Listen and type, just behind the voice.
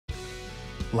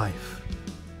Life.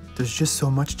 There's just so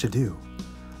much to do.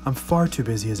 I'm far too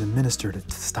busy as a minister to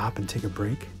stop and take a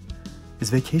break. Is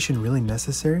vacation really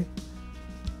necessary?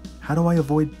 How do I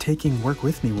avoid taking work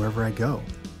with me wherever I go?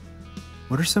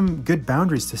 What are some good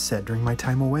boundaries to set during my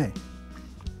time away?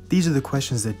 These are the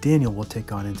questions that Daniel will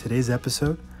take on in today's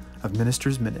episode of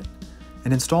Minister's Minute,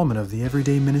 an installment of the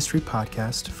Everyday Ministry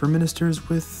podcast for ministers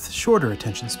with shorter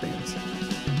attention spans.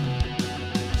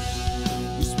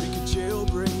 You speak a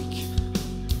jailbreak,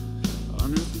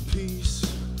 unearthly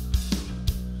peace,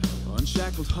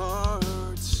 unshackled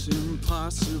hearts,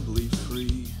 impossibly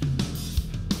free.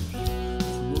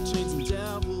 From old chains and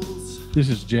devils. This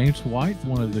is James White,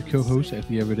 one of the co-hosts at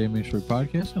the Everyday Ministry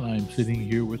podcast, and I am sitting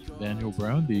here with Daniel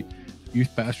Brown, the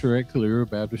youth pastor at Calera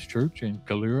Baptist Church in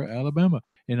Calera, Alabama.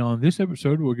 And on this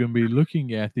episode, we're going to be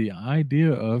looking at the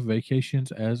idea of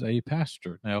vacations as a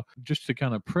pastor. Now, just to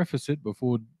kind of preface it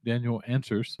before Daniel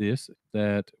answers this,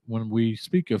 that when we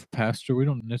speak of pastor, we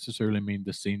don't necessarily mean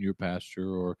the senior pastor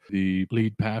or the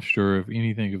lead pastor of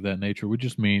anything of that nature. We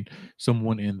just mean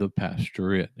someone in the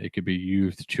pastorate. It could be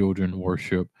youth, children,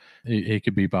 worship. It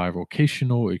could be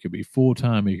bivocational. It could be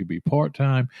full-time. It could be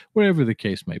part-time, whatever the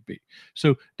case may be.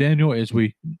 So, Daniel, as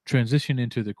we transition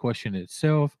into the question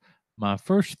itself, my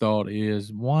first thought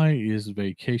is, why is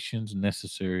vacations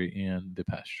necessary in the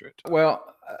pastorate? Well,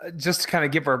 just to kind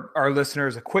of give our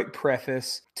listeners a quick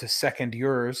preface to second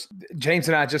yours, James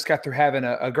and I just got through having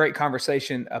a great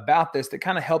conversation about this that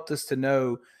kind of helped us to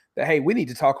know that, hey, we need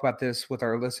to talk about this with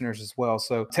our listeners as well.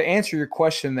 So to answer your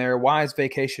question there, why is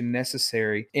vacation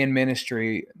necessary in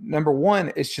ministry? Number one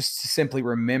is just to simply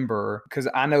remember, because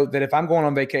I know that if I'm going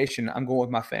on vacation, I'm going with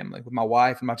my family, with my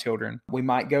wife and my children. We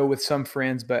might go with some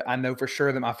friends, but I know for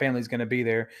sure that my family is going to be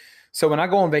there. So when I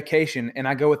go on vacation and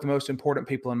I go with the most important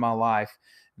people in my life,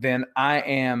 then I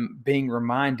am being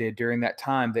reminded during that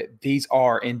time that these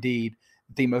are indeed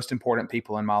the most important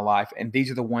people in my life. And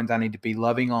these are the ones I need to be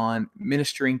loving on,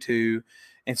 ministering to,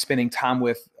 and spending time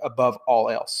with above all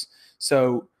else.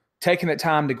 So taking that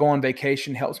time to go on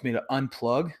vacation helps me to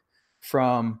unplug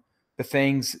from the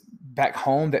things back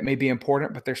home that may be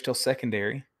important, but they're still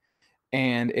secondary.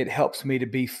 And it helps me to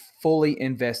be fully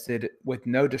invested with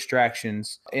no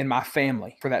distractions in my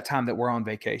family for that time that we're on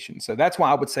vacation. So that's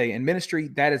why I would say in ministry,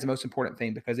 that is the most important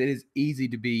thing, because it is easy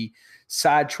to be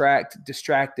sidetracked,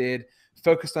 distracted,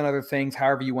 focused on other things,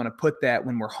 however you want to put that,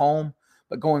 when we're home.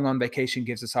 But going on vacation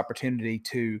gives us opportunity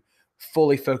to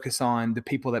fully focus on the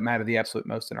people that matter the absolute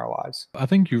most in our lives. I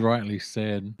think you rightly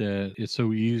said that it's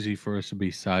so easy for us to be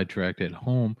sidetracked at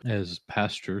home as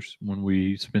pastors when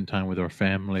we spend time with our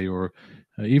family, or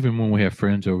even when we have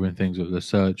friends over and things of the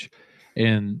such.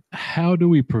 And how do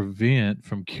we prevent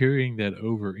from carrying that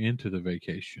over into the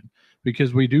vacation?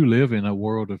 Because we do live in a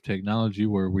world of technology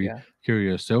where we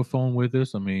carry a cell phone with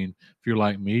us. I mean, if you're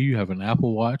like me, you have an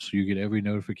Apple Watch, so you get every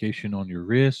notification on your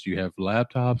wrist. You have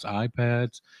laptops,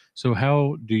 iPads. So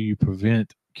how do you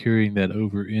prevent carrying that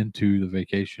over into the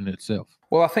vacation itself?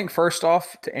 Well, I think first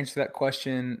off, to answer that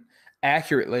question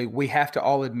accurately, we have to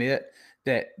all admit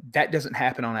that that doesn't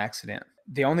happen on accident.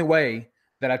 The only way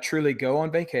that I truly go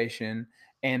on vacation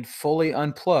and fully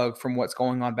unplug from what's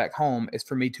going on back home is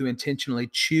for me to intentionally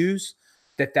choose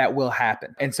that will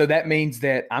happen. And so that means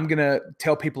that I'm going to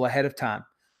tell people ahead of time,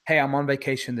 hey, I'm on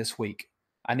vacation this week.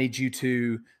 I need you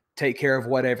to take care of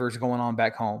whatever's going on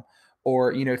back home.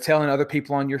 Or, telling other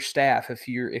people on your staff, if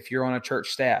you're on a church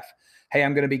staff, hey,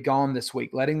 I'm going to be gone this week,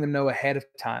 letting them know ahead of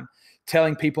time.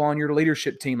 Telling people on your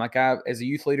leadership team, like as a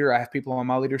youth leader, I have people on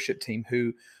my leadership team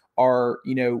who are,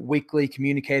 weekly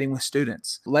communicating with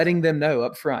students, letting them know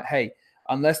up front, hey,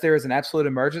 unless there is an absolute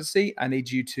emergency, I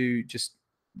need you to just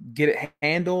get it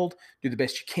handled, do the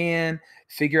best you can,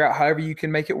 figure out however you can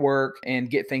make it work, and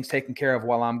get things taken care of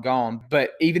while I'm gone.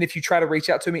 But even if you try to reach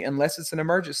out to me, unless it's an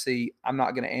emergency, I'm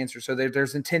not going to answer. So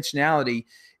there's intentionality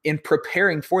in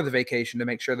preparing for the vacation to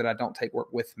make sure that I don't take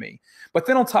work with me. But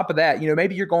then on top of that,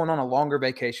 maybe you're going on a longer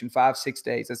vacation, 5-6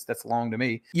 days. That's long to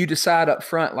me. You decide up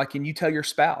front, and you tell your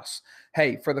spouse,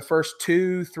 hey, for the first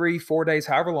 2, 3, 4 days,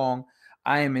 however long,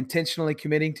 I am intentionally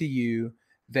committing to you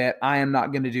that I am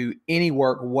not going to do any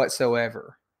work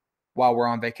whatsoever while we're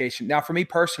on vacation. Now, for me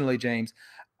personally, James,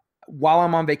 while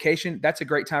I'm on vacation, that's a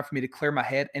great time for me to clear my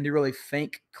head and to really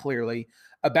think clearly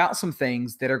about some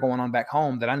things that are going on back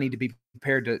home that I need to be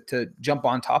prepared to jump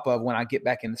on top of when I get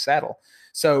back in the saddle.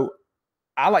 So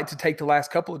I like to take the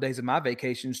last couple of days of my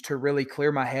vacations to really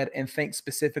clear my head and think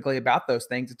specifically about those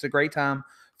things. It's a great time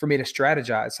for me to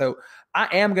strategize. So I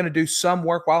am going to do some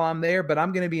work while I'm there, but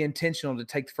I'm going to be intentional to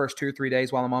take the first 2 or 3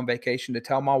 days while I'm on vacation to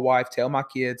tell my wife, tell my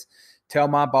kids, tell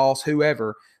my boss,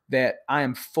 whoever, that I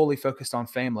am fully focused on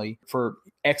family for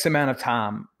X amount of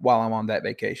time while I'm on that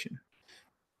vacation.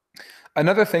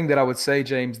 Another thing that I would say,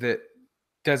 James, that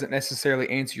doesn't necessarily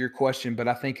answer your question, but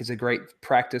I think is a great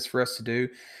practice for us to do,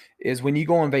 is when you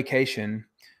go on vacation,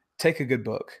 take a good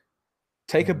book.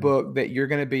 Take a book that you're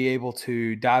going to be able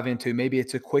to dive into. Maybe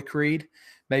it's a quick read.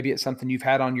 Maybe it's something you've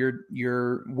had on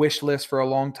your wish list for a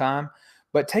long time.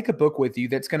 But take a book with you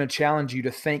that's going to challenge you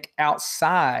to think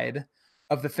outside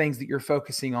of the things that you're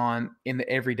focusing on in the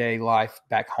everyday life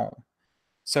back home.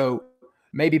 So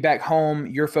maybe back home,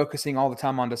 you're focusing all the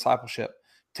time on discipleship.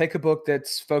 Take a book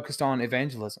that's focused on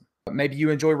evangelism. Maybe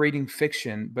you enjoy reading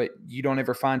fiction, but you don't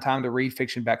ever find time to read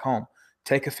fiction back home.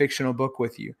 Take a fictional book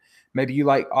with you. Maybe you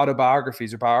like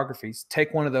autobiographies or biographies.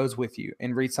 Take one of those with you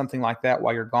and read something like that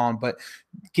while you're gone. But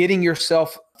getting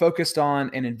yourself focused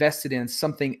on and invested in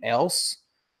something else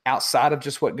outside of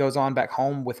just what goes on back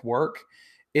home with work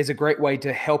is a great way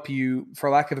to help you, for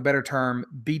lack of a better term,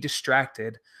 be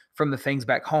distracted from the things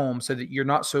back home so that you're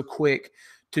not so quick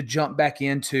to jump back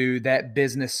into that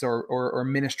business or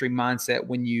ministry mindset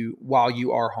while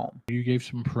you are home. You gave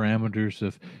some parameters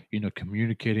of,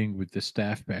 communicating with the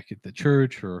staff back at the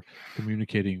church or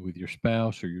communicating with your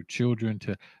spouse or your children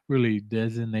to really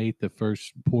designate the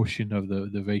first portion of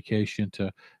the vacation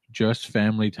to just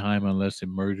family time unless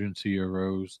emergency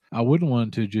arose. I would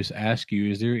want to just ask you,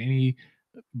 is there any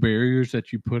barriers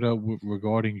that you put up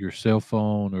regarding your cell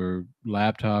phone or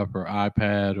laptop or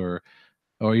iPad or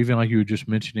even like you were just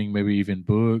mentioning, maybe even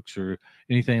books or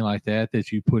anything like that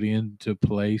you put into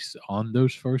place on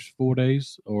those first 4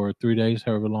 days or 3 days,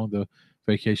 however long the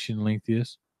vacation length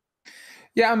is?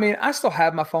 Yeah, I mean, I still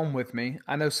have my phone with me.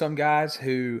 I know some guys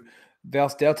who they'll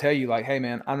tell you like, "Hey,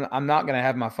 man, I'm not going to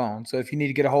have my phone. So if you need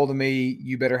to get a hold of me,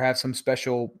 you better have some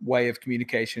special way of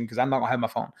communication because I'm not going to have my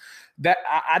phone." That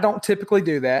I don't typically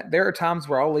do that. There are times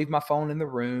where I'll leave my phone in the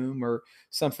room or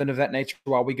something of that nature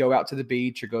while we go out to the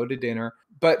beach or go to dinner.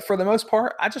 But for the most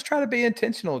part, I just try to be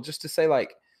intentional, just to say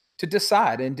like to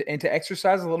decide and to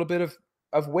exercise a little bit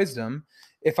of wisdom.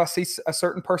 If I see a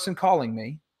certain person calling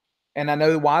me, and I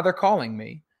know why they're calling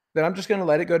me, then I'm just going to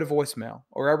let it go to voicemail.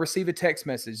 Or I receive a text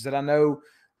message that I know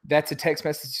that's a text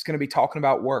message that's going to be talking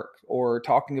about work or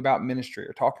talking about ministry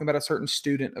or talking about a certain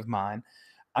student of mine.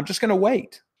 I'm just going to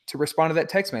wait to respond to that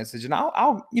text message. And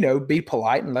I'll be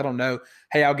polite and let them know,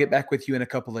 hey, I'll get back with you in a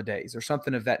couple of days or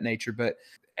something of that nature. But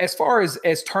as far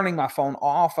as turning my phone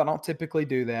off, I don't typically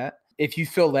do that. If you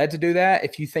feel led to do that,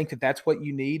 if you think that that's what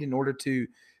you need in order to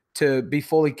be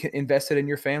fully invested in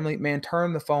your family, man,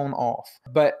 turn the phone off.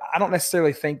 But I don't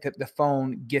necessarily think that the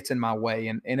phone gets in my way.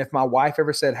 And if my wife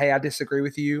ever said, hey, I disagree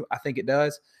with you, I think it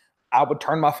does, I would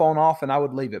turn my phone off and I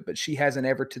would leave it. But she hasn't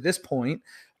ever to this point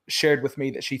shared with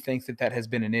me that she thinks that has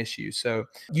been an issue. So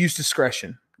use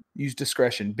discretion,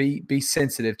 be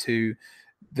sensitive to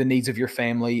the needs of your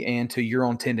family and to your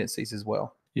own tendencies as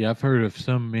well. Yeah, I've heard of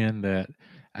some men that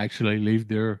actually leave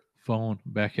their phone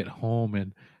back at home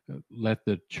and let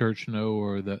the church know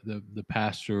or the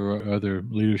pastor or other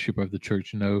leadership of the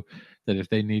church know that if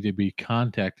they need to be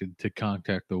contacted, to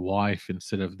contact the wife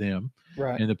instead of them.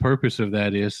 Right. And the purpose of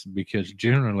that is because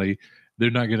generally they're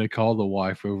not going to call the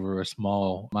wife over a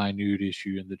small, minute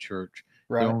issue in the church.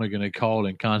 Right. They're only going to call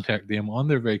and contact them on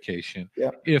their vacation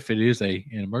if it is an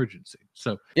emergency.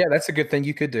 So yeah, that's a good thing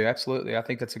you could do. Absolutely. I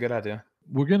think that's a good idea.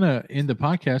 We're going to end the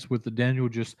podcast with Daniel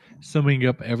just summing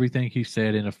up everything he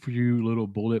said in a few little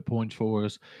bullet points for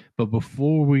us. But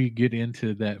before we get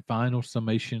into that final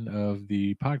summation of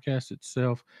the podcast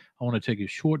itself, I want to take a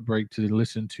short break to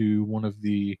listen to one of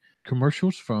the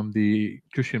commercials from the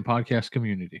Christian podcast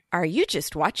community. Are you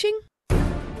just watching?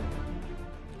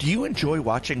 Do you enjoy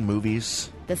watching movies?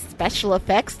 The special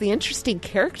effects, the interesting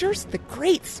characters, the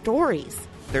great stories.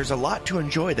 There's a lot to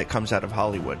enjoy that comes out of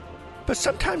Hollywood. But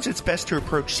sometimes it's best to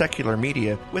approach secular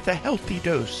media with a healthy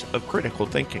dose of critical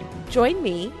thinking. Join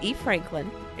me, E. Franklin,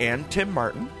 and Tim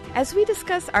Martin as we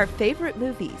discuss our favorite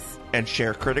movies and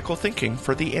share critical thinking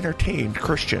for the entertained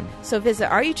Christian. So visit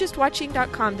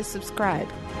areyoujustwatching.com to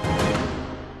subscribe.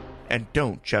 And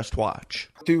don't just watch.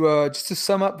 Just to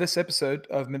sum up this episode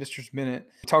of Minister's Minute,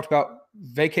 we talked about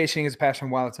vacationing as a passion,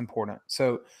 why it's important.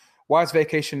 So why is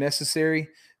vacation necessary?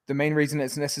 The main reason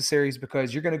it's necessary is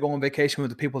because you're going to go on vacation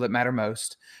with the people that matter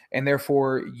most. And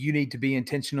therefore, you need to be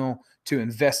intentional to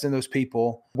invest in those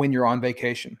people when you're on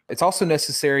vacation. It's also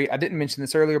necessary, I didn't mention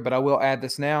this earlier, but I will add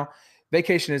this now.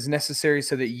 Vacation is necessary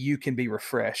so that you can be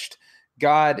refreshed.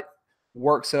 God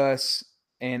works us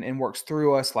and works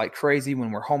through us like crazy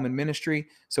when we're home in ministry.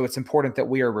 So it's important that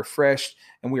we are refreshed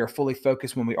and we are fully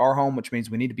focused when we are home, which means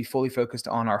we need to be fully focused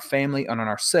on our family and on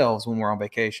ourselves when we're on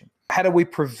vacation. How do we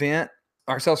prevent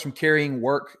ourselves from carrying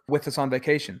work with us on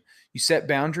vacation. You set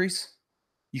boundaries,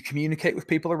 you communicate with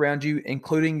people around you,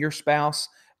 including your spouse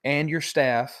and your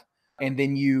staff, and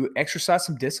then you exercise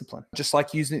some discipline, just like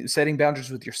setting boundaries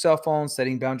with your cell phone,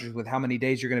 setting boundaries with how many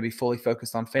days you're going to be fully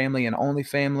focused on family and only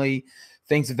family,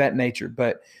 things of that nature.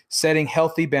 But setting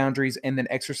healthy boundaries and then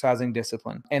exercising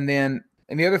discipline. And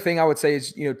the other thing I would say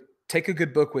is, take a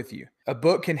good book with you. A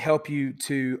book can help you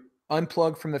to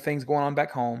unplug from the things going on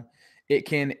back home. It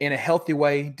can, in a healthy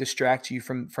way, distract you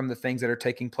from the things that are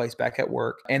taking place back at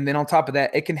work. And then on top of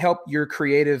that, it can help your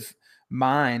creative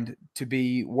mind to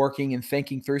be working and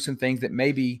thinking through some things that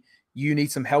maybe you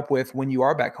need some help with when you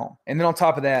are back home. And then on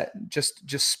top of that, just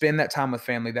spend that time with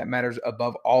family. That matters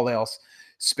above all else.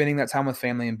 Spending that time with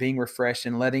family and being refreshed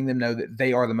and letting them know that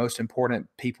they are the most important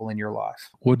people in your life.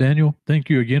 Well, Daniel,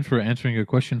 thank you again for answering a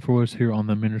question for us here on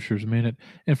the Minister's Minute.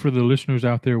 And for the listeners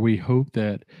out there, we hope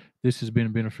that this has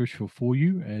been beneficial for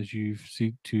you as you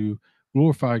seek to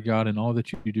glorify God in all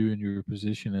that you do in your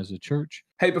position as a church.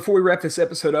 Hey, before we wrap this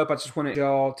episode up, I just want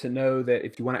y'all to know that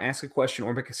if you want to ask a question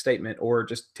or make a statement or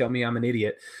just tell me I'm an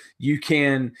idiot, you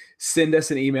can send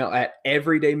us an email at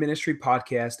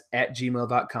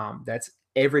everydayministrypodcast@gmail.com. That's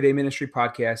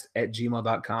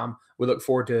everydayministrypodcast@gmail.com. We look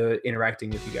forward to interacting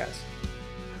with you guys.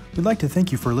 We'd like to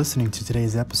thank you for listening to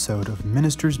today's episode of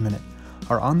Minister's Minute,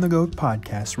 our on-the-go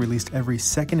podcast released every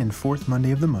second and fourth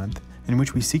Monday of the month, in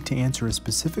which we seek to answer a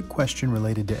specific question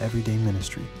related to everyday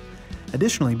ministry.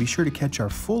 Additionally, be sure to catch our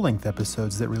full-length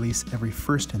episodes that release every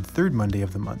first and third Monday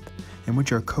of the month, in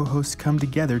which our co-hosts come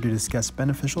together to discuss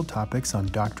beneficial topics on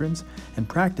doctrines and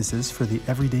practices for the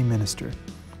everyday minister.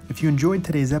 If you enjoyed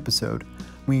today's episode,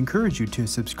 we encourage you to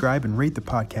subscribe and rate the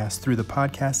podcast through the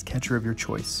podcast catcher of your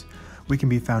choice. We can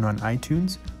be found on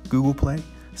iTunes, Google Play,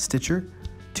 Stitcher,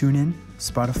 TuneIn,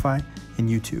 Spotify, and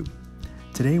YouTube.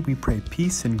 Today we pray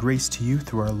peace and grace to you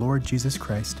through our Lord Jesus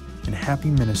Christ, and happy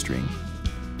ministering.